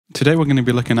Today we're going to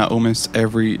be looking at almost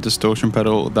every distortion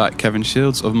pedal that Kevin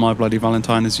Shields of My Bloody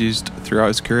Valentine has used throughout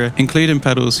his career, including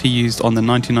pedals he used on the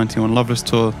 1991 Loveless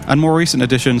tour, and more recent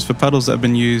additions for pedals that have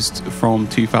been used from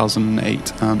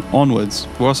 2008 and onwards.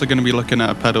 We're also going to be looking at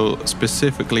a pedal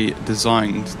specifically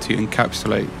designed to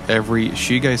encapsulate every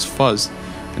shoegaze fuzz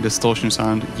and distortion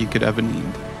sound you could ever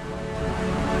need.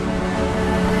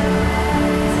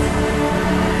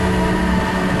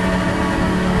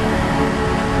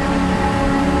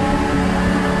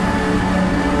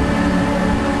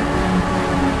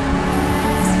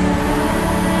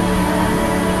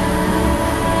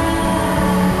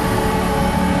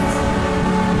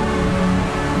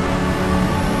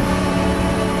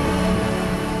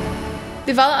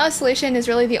 The Valentine Oscillation is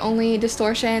really the only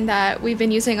distortion that we've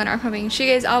been using on our upcoming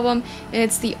shoegaze album, and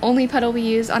it's the only pedal we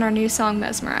use on our new song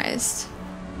Mesmerized.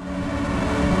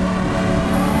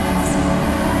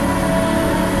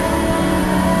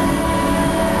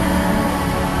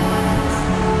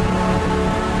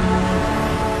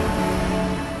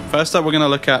 First up, we're going to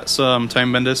look at some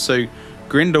tone benders. So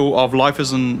Grindle of Life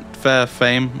Isn't Fair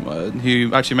fame,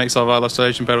 who actually makes our Valentine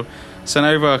Oscillation pedal, sent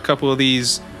over a couple of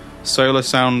these SOLA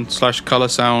sound / color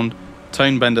sound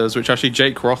tone benders, which actually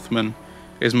Jake Rothman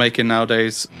is making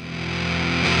nowadays.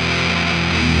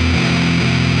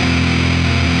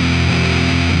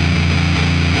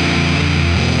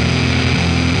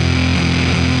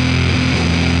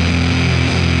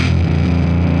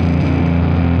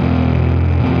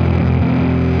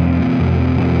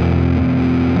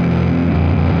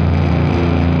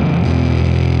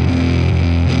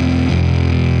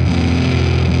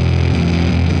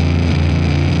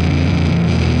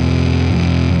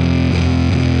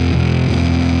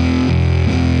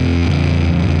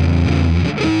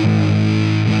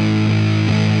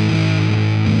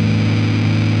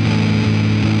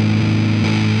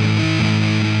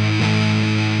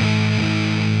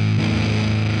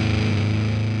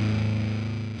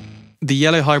 The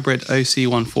yellow hybrid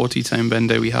OC140 tone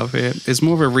bender we have here is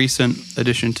more of a recent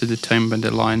addition to the tone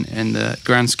bender line in the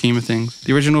grand scheme of things.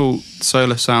 The original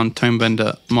SOLA sound tone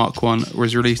bender Mark 1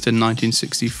 was released in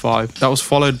 1965. That was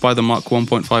followed by the Mark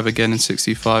 1.5 again in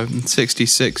 65. In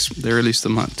 66 they released the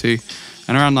Mark 2,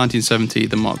 and around 1970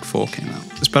 the Mark 4 came out.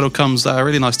 This pedal comes at a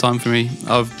really nice time for me.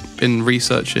 I've been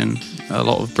researching a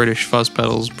lot of British fuzz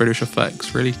pedals, British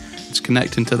effects, really just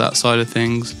connecting to that side of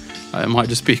things. It might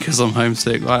just be because I'm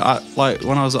homesick. Like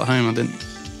when I was at home, I didn't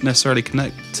necessarily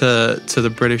connect to the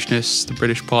Britishness, the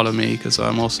British part of me, because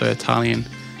I'm also Italian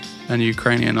and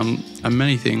Ukrainian. I'm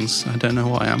many things. I don't know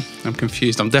what I am. I'm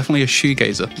confused. I'm definitely a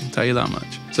shoegazer, I'll tell you that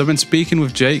much. So I've been speaking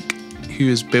with Jake, who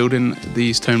is building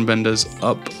these tone benders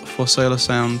up for SOLA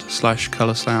sound /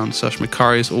 color sound /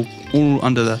 Macarius, all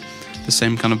under the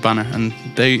same kind of banner, and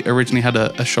they originally had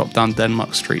a shop down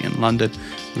Denmark Street in London.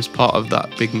 It was part of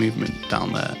that big movement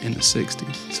down there in the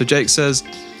 60s. So Jake says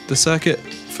the circuit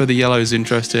for the yellow is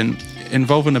interesting,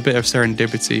 involving a bit of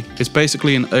serendipity. It's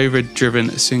basically an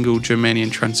overdriven single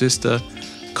Germanium transistor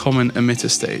common emitter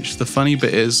stage. The funny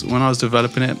bit is, when I was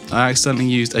developing it, I accidentally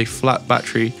used a flat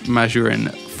battery measuring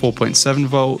 4.7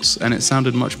 volts and it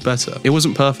sounded much better. It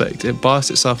wasn't perfect. It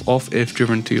biased itself off if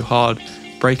driven too hard,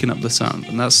 breaking up the sound,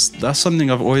 and that's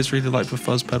something I've always really liked with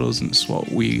fuzz pedals, and it's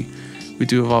what we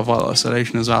do with our Valentine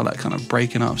Oscillation as well. That kind of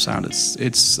breaking up sound.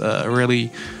 It's a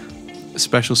really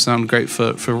special sound, great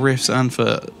for riffs and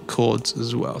for chords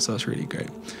as well. So that's really great.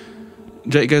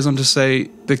 Jake goes on to say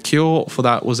the cure for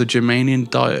that was a Germanium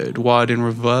diode wired in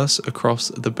reverse across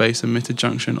the base emitter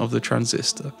junction of the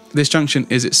transistor. This junction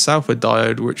is itself a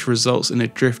diode, which results in a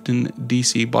drifting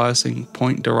DC biasing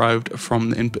point derived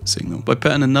from the input signal. By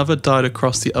putting another diode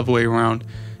across the other way around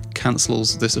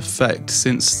cancels this effect.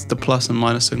 Since the plus and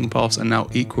minus signal paths are now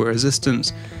equal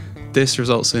resistance, this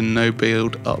results in no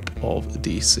build up of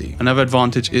DC. Another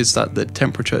advantage is that the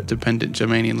temperature dependent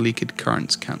Germanium leakage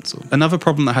currents cancel. Another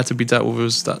problem that had to be dealt with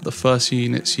was that the first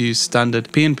units used standard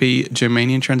PNP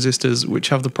Germanium transistors, which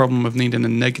have the problem of needing a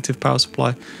negative power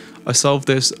supply. I solved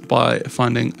this by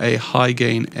finding a high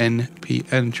gain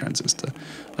NPN transistor.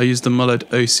 I used the Mullard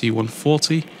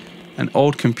OC140, an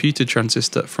old computer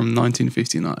transistor from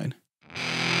 1959.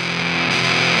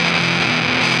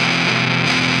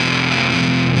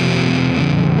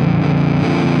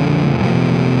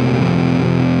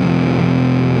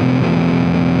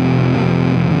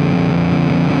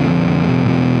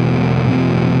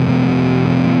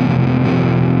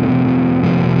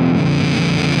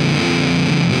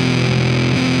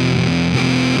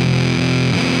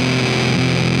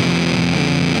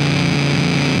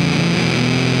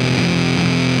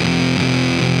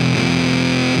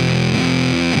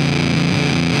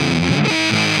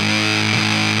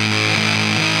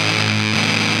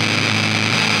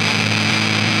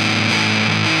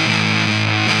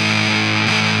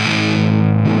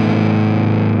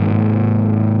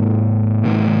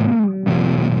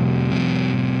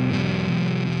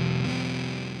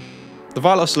 The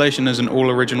Violet Oscillation is an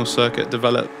all-original circuit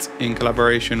developed in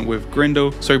collaboration with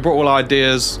Grindle. So we brought all our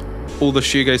ideas, all the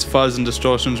shoegaze fuzz and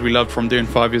distortions we loved from doing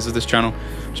 5 years of this channel.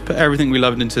 Just put everything we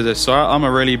loved into this. So I'm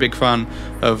a really big fan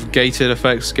of gated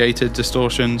effects, gated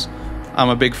distortions. I'm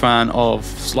a big fan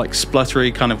of like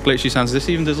spluttery kind of glitchy sounds. This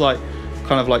even does like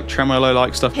kind of like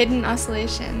tremolo-like stuff. Hidden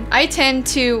oscillation. I tend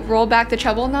to roll back the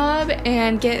treble knob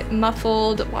and get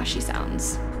muffled washy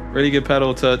sounds. Really good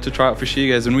pedal to try out for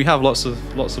shoegaze, and we have lots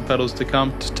of pedals to come.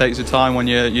 It just takes your time when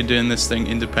you're doing this thing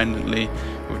independently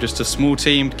with just a small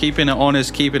team, keeping it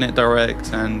honest, keeping it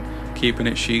direct, and keeping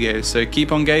it shoegaze. So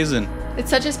keep on gazing. It's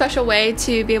such a special way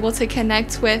to be able to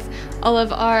connect with all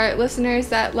of our listeners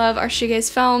that love our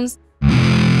shoegaze films.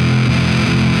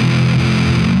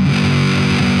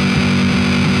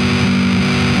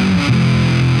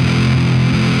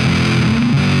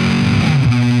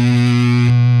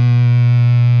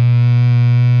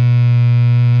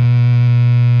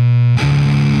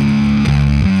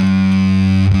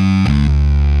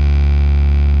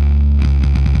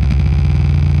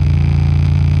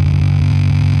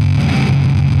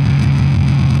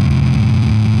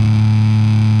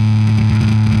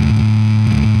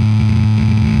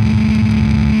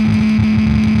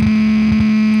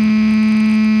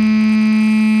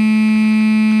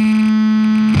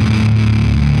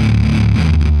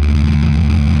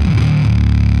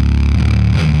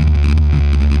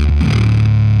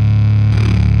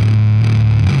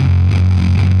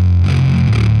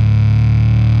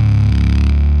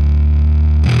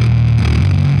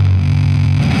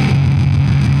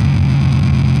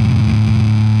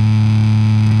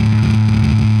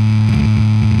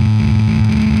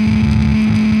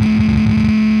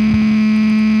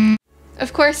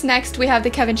 Of course, next we have the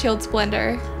Kevin Shields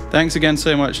blender. Thanks again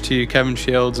so much to Kevin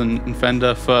Shields and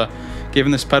Fender for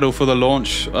giving this pedal for the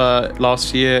launch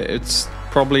last year. It's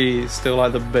probably still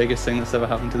like the biggest thing that's ever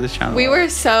happened to this channel. We were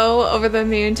so over the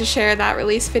moon to share that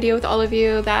release video with all of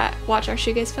you that watch our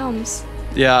shoegaze films.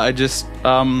 Yeah, it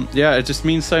just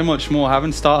means so much more.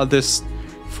 Having started this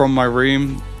from my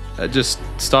room, just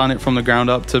starting it from the ground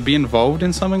up, to be involved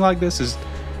in something like this is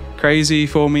crazy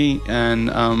for me. And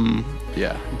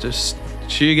yeah, just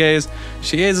shoegaze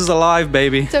is alive,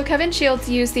 baby. So Kevin Shields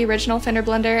used the original Fender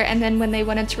blender, and then when they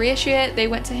wanted to reissue it, they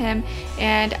went to him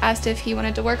and asked if he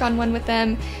wanted to work on one with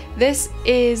them. This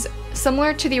is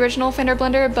similar to the original Fender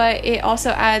blender, but it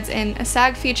also adds in a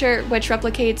sag feature which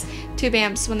replicates tube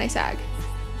amps when they sag.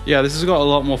 Yeah, this has got a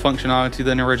lot more functionality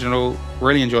than the original.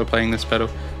 Really enjoy playing this pedal.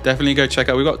 Definitely go check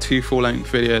out, we've got 2 full-length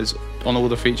videos on all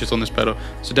the features on this pedal,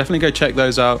 so definitely go check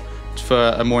those out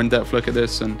for a more in-depth look at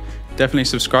this, and definitely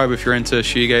subscribe if you're into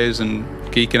shoegaze and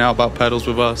geeking out about pedals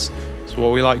with us. It's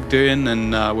what we like doing,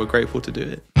 and we're grateful to do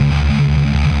it.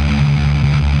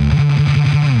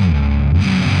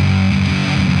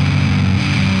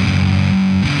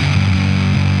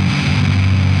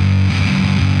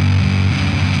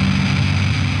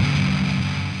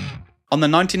 On the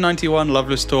 1991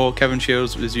 Loveless tour, Kevin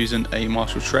Shields was using a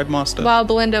Marshall SHREDMASTER, while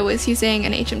Belinda was using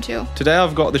an HM2. Today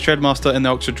I've got the SHREDMASTER in the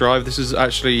Oxford Drive. This is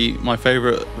actually my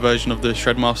favourite version of the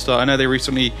SHREDMASTER. I know they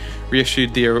recently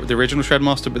reissued the original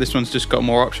SHREDMASTER, but this one's just got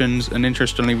more options. And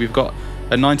interestingly, we've got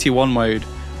a 91 mode,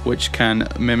 which can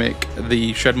mimic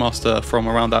the SHREDMASTER from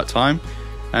around that time.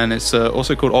 And it's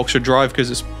also called Oxford Drive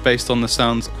because it's based on the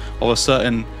sounds of a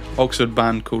certain Oxford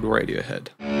band called Radiohead.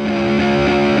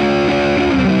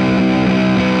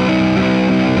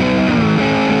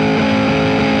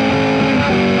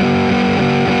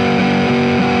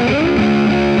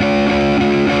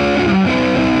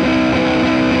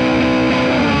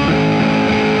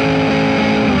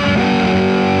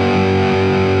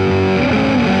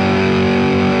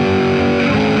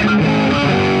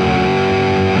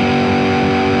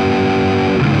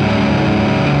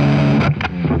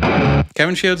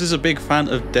 Kevin Shields is a big fan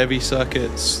of DEVI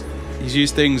circuits. He's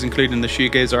used things including the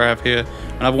shoegazer I have here,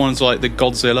 and other ones like the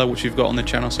Godzilla, which we've got on the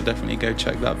channel, so definitely go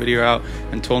check that video out.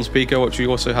 And Torn Speaker, which we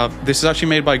also have. This is actually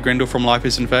made by Grindle from Life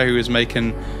Isn't Fair, who was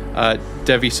making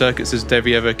DEVI circuits as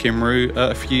DEVI Ever Kimru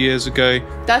a few years ago.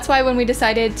 That's why when we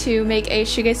decided to make a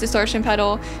shoegaze distortion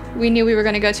pedal, we knew we were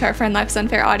going to go to our friend Life Isn't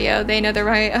Fair Audio. They know their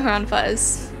right around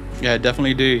fuzz. Yeah,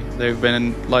 definitely do. They've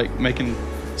been like making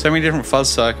so many different fuzz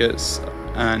circuits.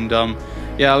 And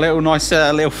yeah, a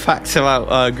little fact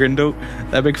about Grindle.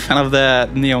 They're a big fan of their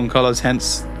neon colors,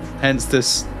 hence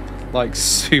this like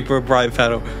super bright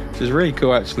pedal, which is really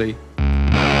cool actually.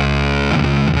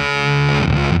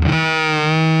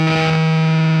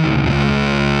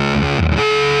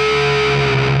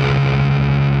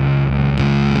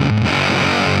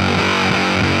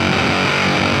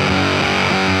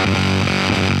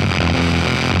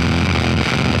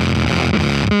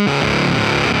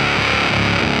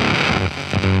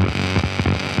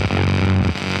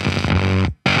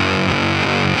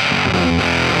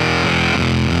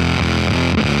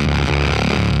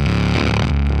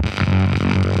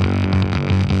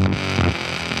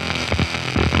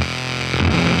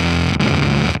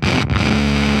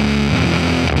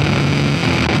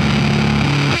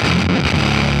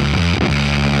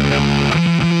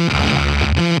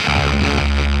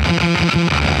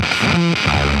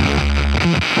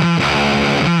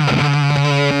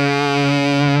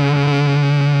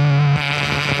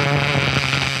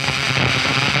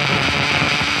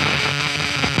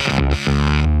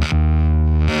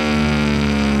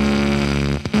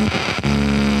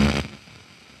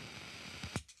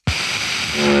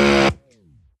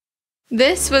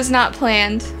 This was not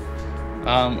planned.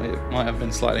 It might have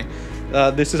been slightly.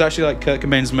 This is actually like Kurt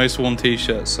Cobain's most worn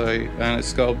t-shirt, so, and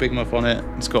it's got a Big Muff on it,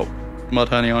 it's got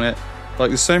Mudhoney on it. Like,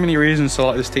 there's so many reasons to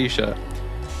like this t-shirt.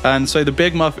 And so the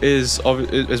Big Muff has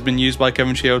been used by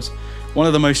Kevin Shields, one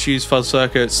of the most used fuzz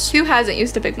circuits. Who hasn't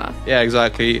used a Big Muff? Yeah,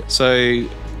 exactly. So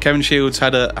Kevin Shields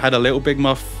had a little Big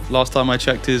Muff last time I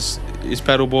checked his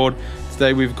pedal board.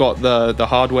 Today we've got the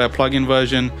hardware plug-in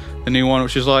version, the new one,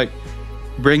 which is like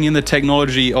bringing the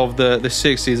technology of the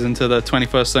 60s into the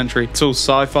 21st century. It's all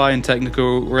sci-fi and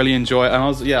technical, really enjoy it. And I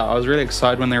was really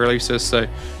excited when they released this. So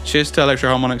cheers to Electro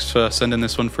Harmonics for sending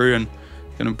this one through, and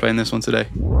gonna be playing this one today.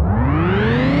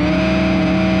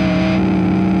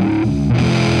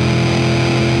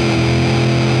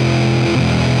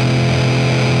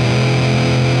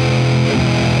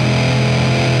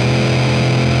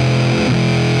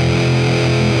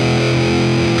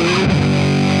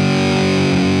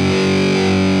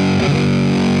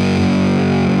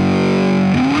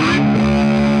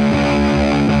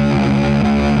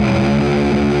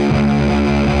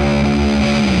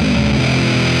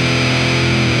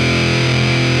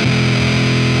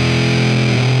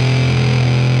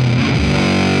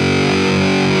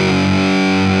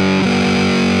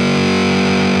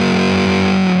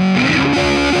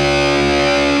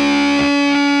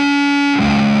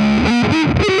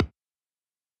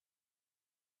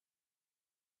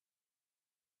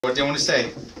 What do you want to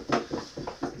say? I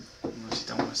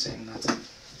don't want to say nothing.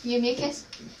 You give me a kiss?